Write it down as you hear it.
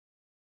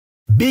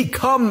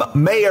Become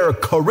Mayor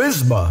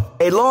Charisma.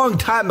 A long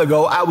time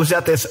ago, I was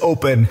at this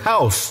open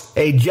house,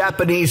 a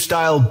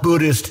Japanese-style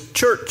Buddhist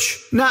church.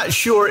 Not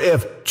sure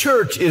if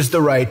church is the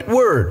right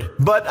word,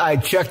 but I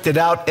checked it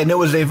out, and it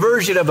was a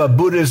version of a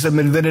Buddhism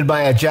invented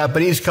by a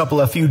Japanese couple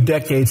a few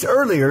decades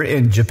earlier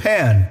in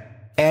Japan.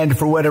 And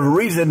for whatever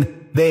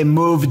reason, they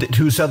moved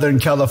to Southern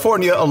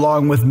California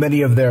along with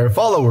many of their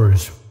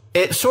followers.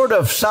 It sort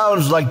of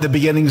sounds like the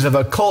beginnings of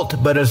a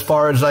cult, but as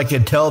far as I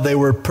could tell, they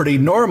were pretty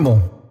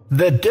normal.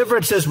 The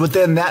differences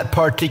within that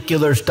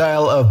particular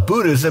style of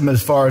Buddhism,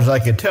 as far as I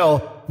could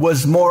tell,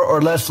 was more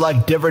or less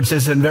like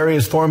differences in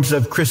various forms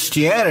of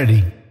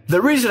Christianity.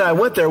 The reason I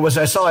went there was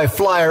I saw a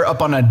flyer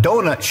up on a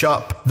donut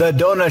shop. The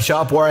donut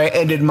shop where I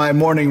ended my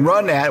morning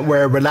run at,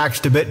 where I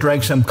relaxed a bit,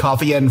 drank some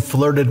coffee, and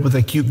flirted with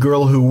a cute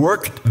girl who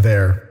worked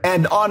there.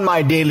 And on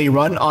my daily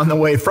run, on the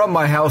way from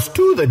my house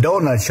to the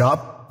donut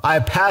shop, I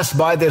passed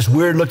by this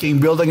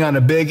weird-looking building on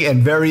a big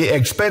and very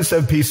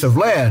expensive piece of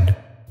land,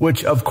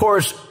 which, of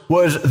course,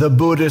 was the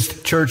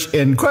Buddhist church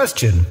in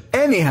question.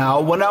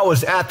 Anyhow, when I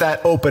was at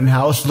that open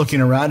house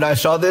looking around, I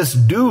saw this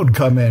dude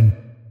come in.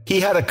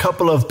 He had a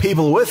couple of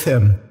people with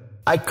him.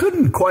 I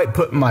couldn't quite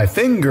put my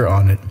finger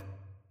on it.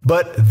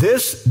 But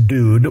this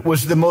dude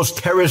was the most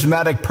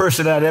charismatic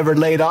person I'd ever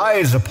laid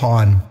eyes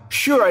upon.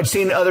 Sure, I'd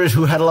seen others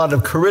who had a lot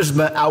of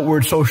charisma,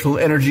 outward social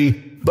energy,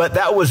 but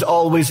that was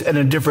always in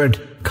a different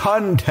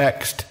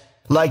context.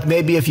 Like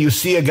maybe if you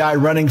see a guy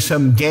running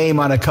some game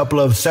on a couple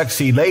of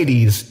sexy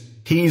ladies,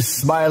 he's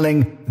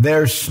smiling,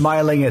 they're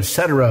smiling,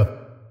 etc.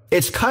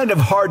 It's kind of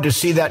hard to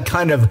see that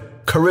kind of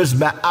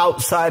charisma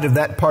outside of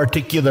that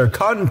particular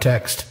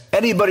context.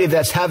 Anybody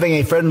that's having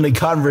a friendly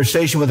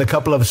conversation with a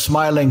couple of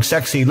smiling,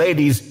 sexy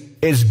ladies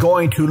is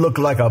going to look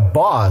like a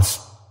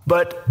boss.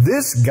 But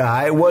this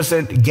guy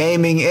wasn't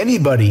gaming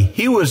anybody.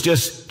 He was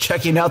just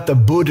checking out the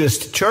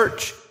Buddhist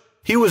church.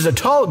 He was a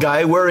tall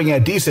guy wearing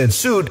a decent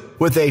suit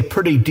with a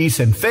pretty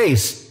decent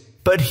face,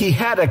 but he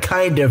had a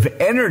kind of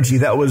energy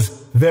that was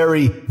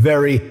very,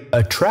 very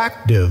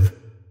attractive.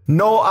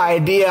 No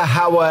idea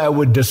how I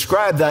would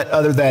describe that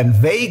other than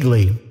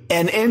vaguely.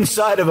 And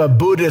inside of a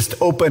Buddhist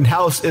open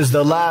house is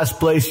the last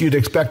place you'd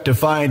expect to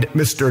find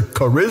Mr.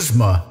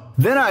 Charisma.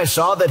 Then I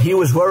saw that he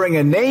was wearing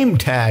a name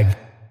tag,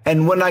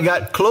 and when I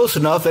got close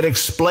enough, it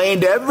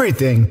explained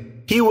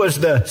everything. He was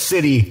the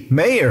city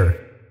mayor.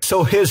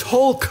 So his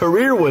whole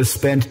career was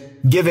spent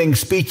giving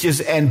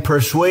speeches and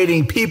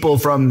persuading people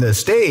from the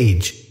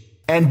stage.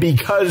 And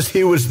because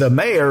he was the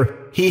mayor,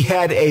 he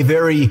had a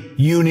very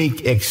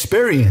unique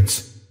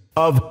experience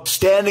of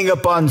standing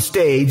up on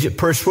stage,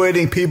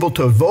 persuading people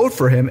to vote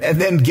for him, and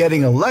then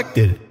getting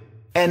elected.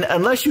 And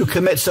unless you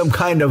commit some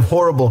kind of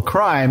horrible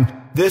crime,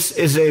 this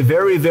is a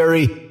very,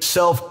 very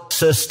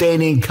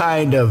self-sustaining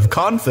kind of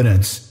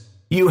confidence.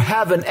 You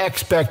have an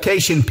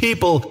expectation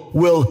people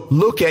will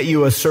look at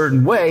you a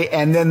certain way,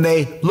 and then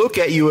they look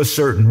at you a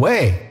certain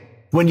way.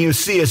 When you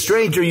see a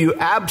stranger, you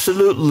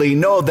absolutely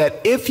know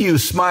that if you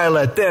smile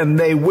at them,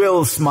 they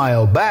will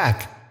smile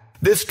back.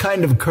 This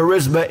kind of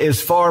charisma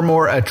is far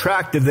more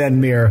attractive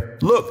than mere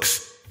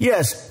looks.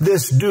 Yes,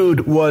 this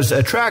dude was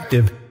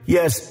attractive.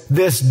 Yes,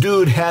 this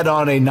dude had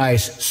on a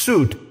nice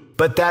suit,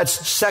 but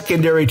that's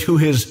secondary to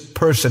his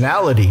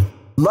personality.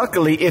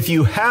 Luckily, if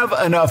you have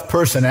enough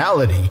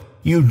personality,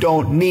 you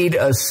don't need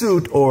a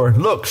suit or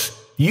looks.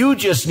 You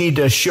just need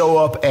to show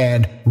up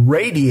and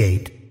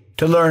radiate.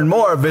 To learn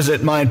more,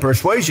 visit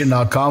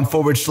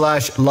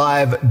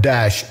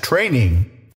mindpersuasion.com/live-training.